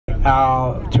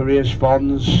to raise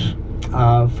funds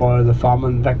for the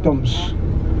famine victims,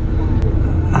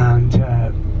 and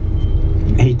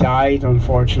he died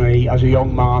unfortunately as a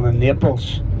young man in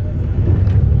Naples.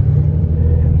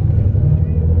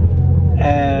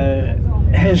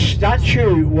 His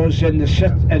statue was in the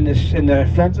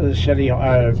front of the city.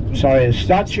 His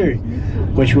statue,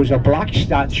 which was a black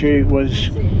statue, was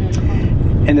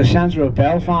in the centre of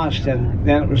Belfast, and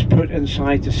then it was put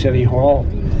inside the city hall.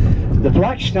 The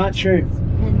black statue,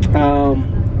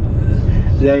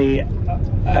 the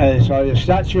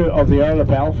statue of the Earl of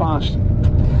Belfast.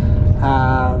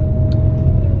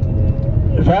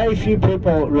 Very few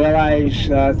people realise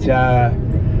that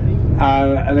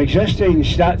an existing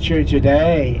statue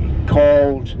today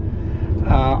called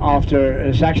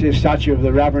is actually a statue of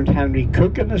the Reverend Henry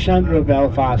Cook in the centre of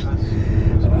Belfast.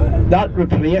 That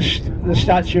replaced the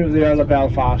statue of the Earl of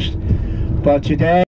Belfast, but today